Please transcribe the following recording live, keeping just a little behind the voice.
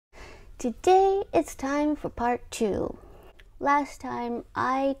Today it's time for part 2. Last time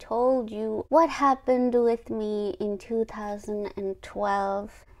I told you what happened with me in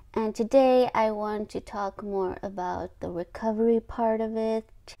 2012, and today I want to talk more about the recovery part of it.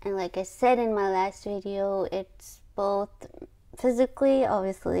 And like I said in my last video, it's both physically,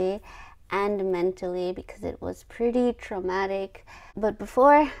 obviously, and mentally, because it was pretty traumatic. But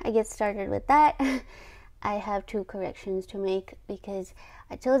before I get started with that, I have 2 corrections to make, because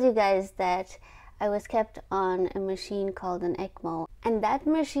I told you guys that I was kept on a machine called an ECMO, and that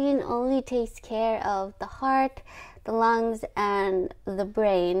machine only takes care of the heart, the lungs, and the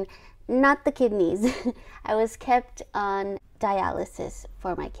brain, not the kidneys. I was kept on dialysis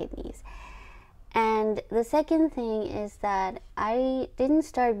for my kidneys. And the second thing is that I didn't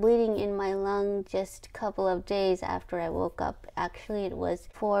start bleeding in my lung just a couple of days after I woke up. Actually, it was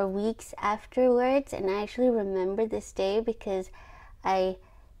 4 weeks afterwards, and I actually remember this day because I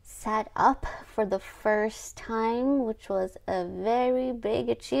sat up for the first time, which was a very big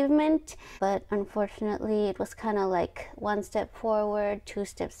achievement. But unfortunately, it was kind of like 1 step forward, 2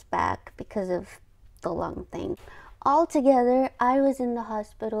 steps back because of the lung thing. Altogether, I was in the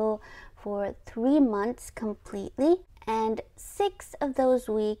hospital for 3 months completely, and 6 of those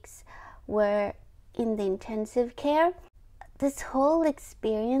weeks were in the intensive care. This whole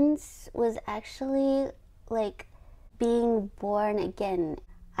experience was actually like being born again.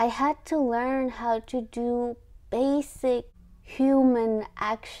 I had to learn how to do basic human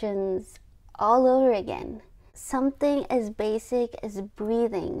actions all over again. Something as basic as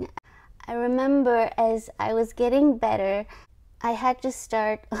breathing. I remember as I was getting better, I had to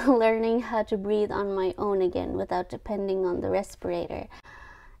start learning how to breathe on my own again without depending on the respirator.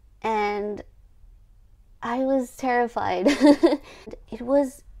 And I was terrified. It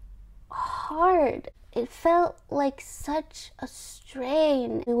was hard. It felt like such a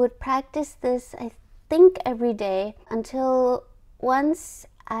strain. We would practice this, I think, every day until once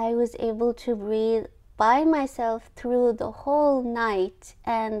I was able to breathe by myself through the whole night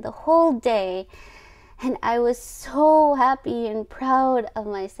and the whole day. And I was so happy and proud of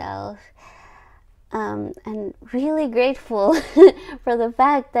myself, and really grateful for the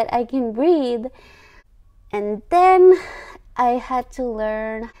fact that I can breathe. And then I had to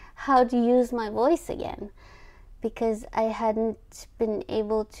learn how to use my voice again, because I hadn't been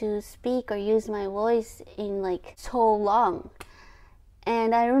able to speak or use my voice in like so long.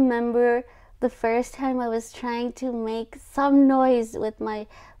 And I remember the first time I was trying to make some noise with my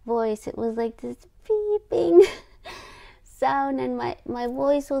voice, it was like this beeping sound, and my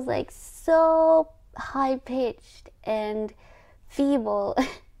voice was like so high-pitched and feeble.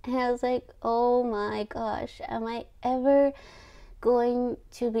 And I was like, oh my gosh, am I ever going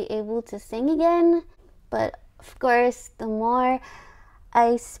to be able to sing again? But of course, the more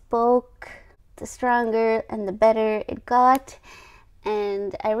I spoke, the stronger and the better it got.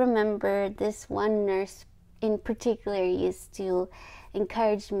 And I remember this one nurse in particular used to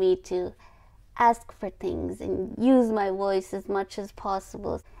encourage me to ask for things and use my voice as much as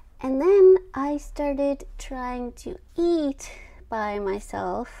possible. And then I started trying to eat by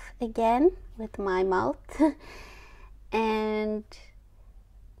myself again with my mouth. And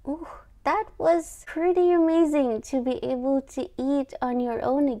that was pretty amazing, to be able to eat on your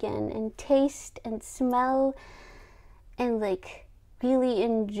own again and taste and smell and like really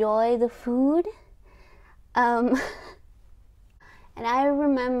enjoy the food. And I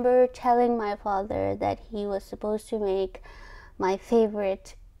remember telling my father that he was supposed to make my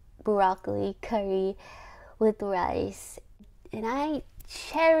favorite broccoli curry with rice. And I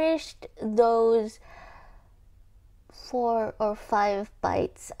cherished those 4 or 5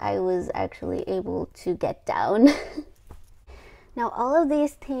 bites I was actually able to get down. Now, all of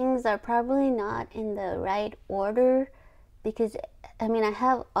these things are probably not in the right order, because I mean, I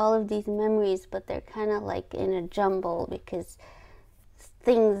have all of these memories, but they're kind of like in a jumble because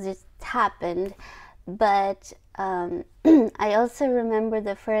things just happened. But I also remember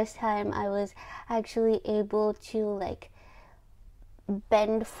the first time I was actually able to like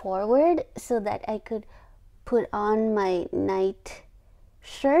bend forward so that I could put on my night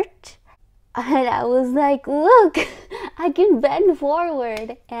shirt. And I was like, look, I can bend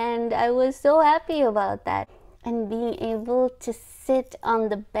forward. And I was so happy about that. And being able to sit on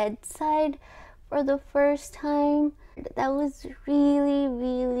the bedside for the first time, that was really,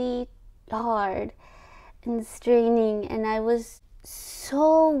 really hard and straining. And I was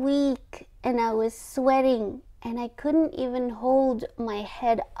so weak and I was sweating and I couldn't even hold my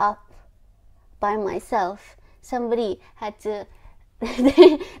head up by myself. Somebody had to,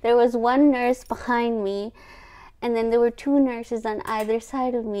 there was one nurse behind me, and then there were 2 nurses on either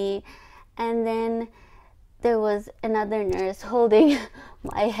side of me, And then there was another nurse holding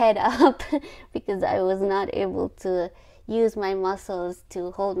my head up because I was not able to use my muscles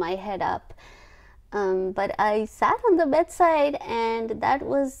to hold my head up. But I sat on the bedside, and that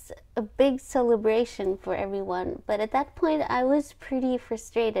was a big celebration for everyone. But at that point, I was pretty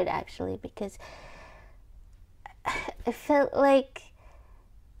frustrated, actually, because I felt like,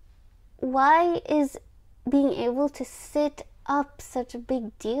 why is being able to sit up such a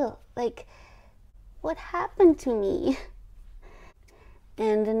big deal? Like, what happened to me?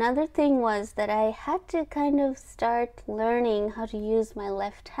 And another thing was that I had to kind of start learning how to use my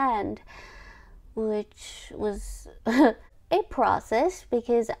left hand, which was a process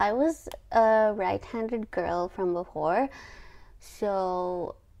because I was a right-handed girl from before.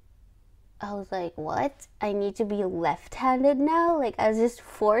 So I was like, what? I need to be left-handed now? Like, I was just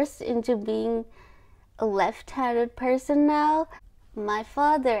forced into being a left-handed person now. My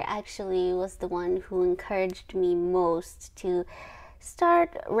father actually was the one who encouraged me most to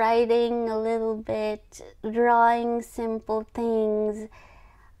start writing a little bit, drawing simple things.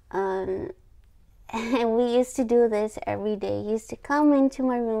 And we used to do this every day. He used to come into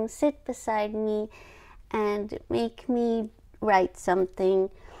my room, sit beside me, and make me write something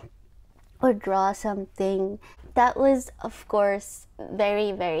or draw something. That was, of course,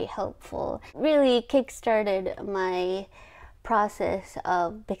 very, very helpful. Really kickstarted my process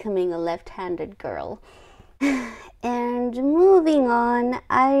of becoming a left-handed girl. And moving on,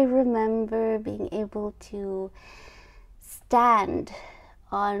 I remember being able to stand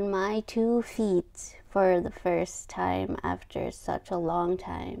on my 2 feet for the first time after such a long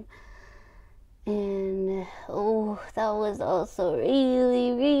time. And oh, that was also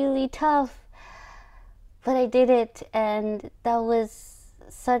really, really tough. But I did it, and that was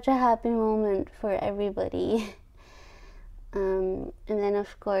such a happy moment for everybody. And then,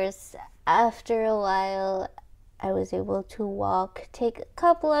 of course, after a while, I was able to walk, take a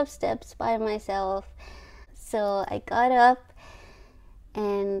couple of steps by myself. So I got up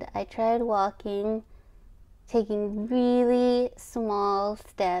and I tried walking, taking really small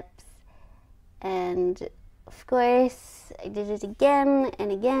steps. And of course, I did it again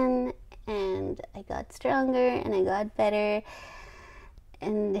and again, and I got stronger and I got better.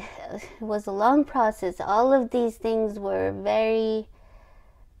 And it was a long process. All of these things were very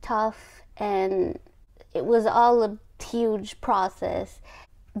tough, and it was all a huge process.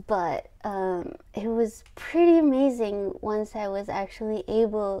 But it was pretty amazing once I was actually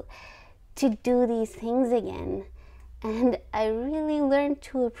able to do these things again. And I really learned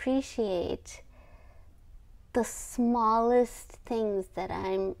to appreciate the smallest things that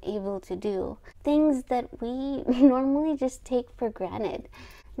I'm able to do. Things that we normally just take for granted.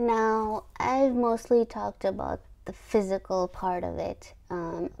 Now, I've mostly talked about the physical part of it,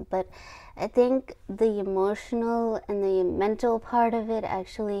 but I think the emotional and the mental part of it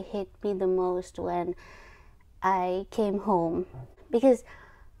actually hit me the most when I came home. Because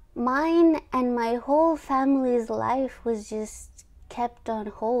mine and my whole family's life was just kept on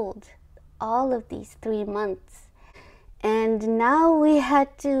hold all of these 3 months. And now we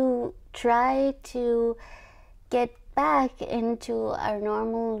had to try to get back into our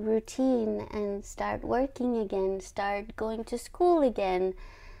normal routine and start working again, start going to school again,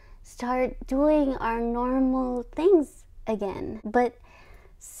 start doing our normal things again. But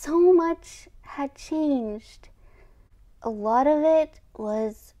so much had changed. A lot of it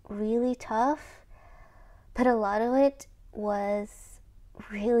was really tough, but a lot of it was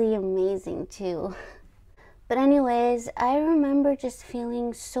really amazing too. But anyways, I remember just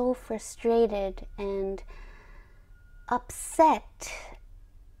feeling so frustrated and upset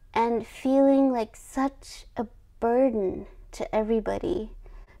and feeling like such a burden to everybody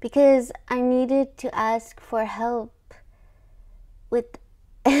because I needed to ask for help with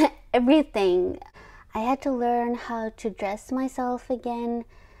everything. I had to learn how to dress myself again,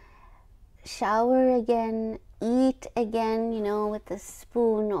 shower again, eat again, with a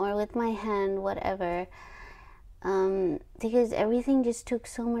spoon or with my hand, whatever. Because everything just took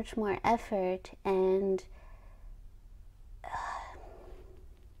so much more effort, and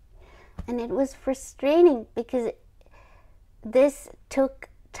it was frustrating because this took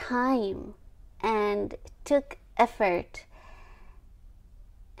time and took effort.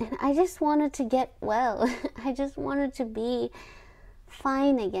 And I just wanted to get well. I just wanted to be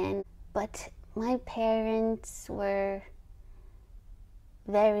fine again. But my parents were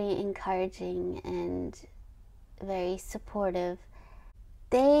very encouraging and very supportive.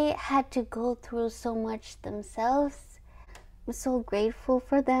 They had to go through so much themselves. I'm so grateful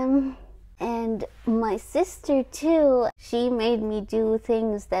for them. And my sister too, she made me do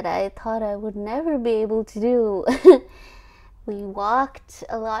things that I thought I would never be able to do. We walked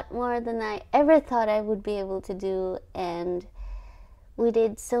a lot more than I ever thought I would be able to do, and we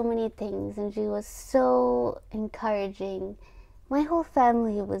did so many things, and she was so encouraging. My whole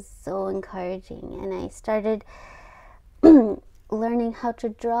family was so encouraging, and I started learning how to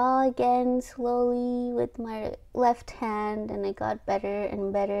draw again slowly with my left hand, and I got better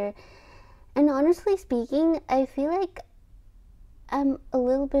and better. And honestly speaking, I feel like I'm a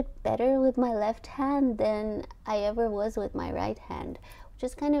little bit better with my left hand than I ever was with my right hand, which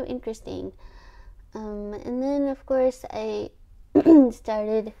is kind of interesting. And then, of course, I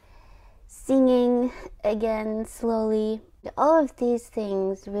started singing again slowly. All of these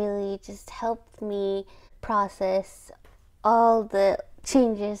things really just helped me process all the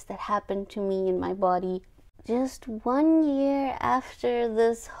changes that happened to me in my body. Just 1 year after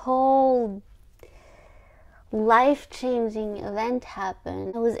this whole life-changing event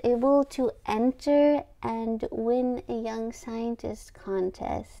happened, I was able to enter and win a Young Scientist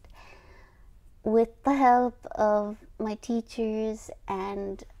contest with the help of my teachers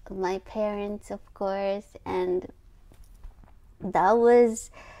and my parents, of course. And that was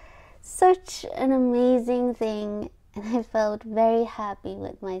such an amazing thing, and I felt very happy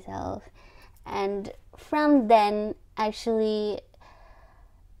with myself. And from then, actually,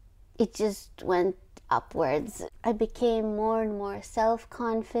 it just went upwards. I became more and more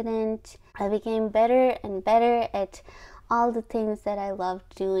self-confident. I became better and better at all the things that I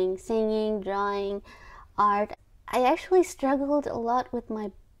loved doing: singing, drawing, art. I actually struggled a lot with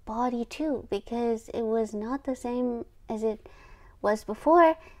my body too, because it was not the same as it was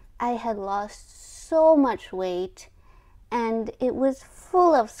before. I had lost so much weight, and it was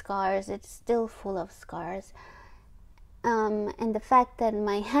full of scars. It's still full of scars. And the fact that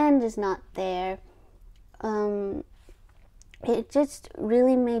my hand is not there, it just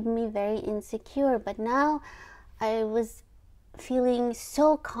really made me very insecure. But now I was feeling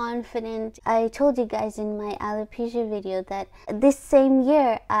so confident. I told you guys in my alopecia video that this same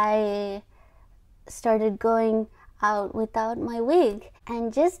year I started going out without my wig.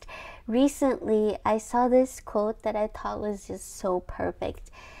 And just recently I saw this quote that I thought was just so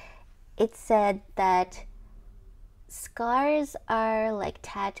perfect. It said that scars are like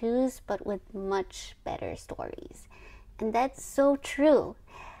tattoos, but with much better stories. And that's so true.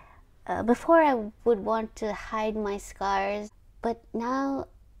 Before I would want to hide my scars, but now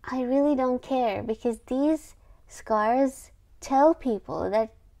I really don't care, because these scars tell people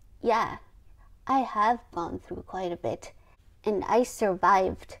that, yeah, I have gone through quite a bit, and I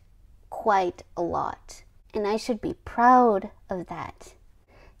survived quite a lot, and I should be proud of that.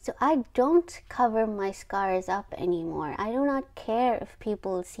 So I don't cover my scars up anymore. I do not care if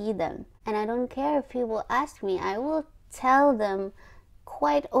people see them, and I don't care if people ask me. I will tell them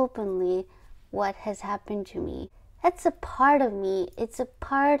quite openly what has happened to me. That's a part of me. It's a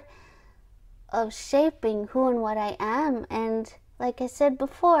part of shaping who and what I am. And like I said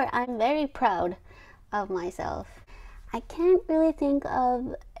before, I'm very proud of myself. I can't really think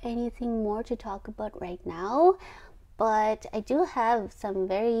of anything more to talk about right now, but I do have some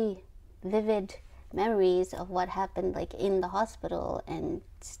very vivid memories of what happened, like in the hospital, and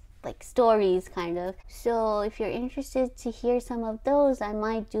like stories kind of. So if you're interested to hear some of those, I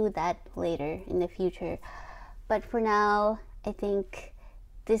might do that later in the future. But for now, I think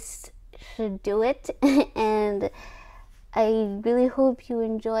this should do it. And I really hope you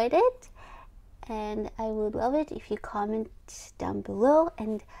enjoyed it. And I would love it if you comment down below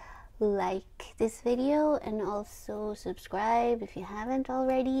and like this video, and also subscribe if you haven't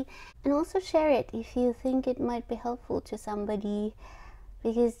already. And also share it if you think it might be helpful to somebody.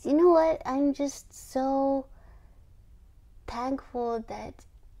 Because you know what? I'm just so thankful that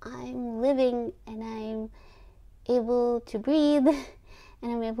I'm living, and I'm able to breathe,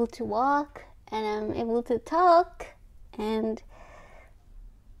 and I'm able to walk, and I'm able to talk, and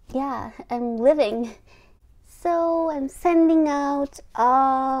yeah, I'm living. So I'm sending out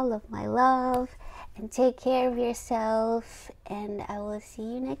all of my love, and take care of yourself, and I will see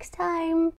you next time.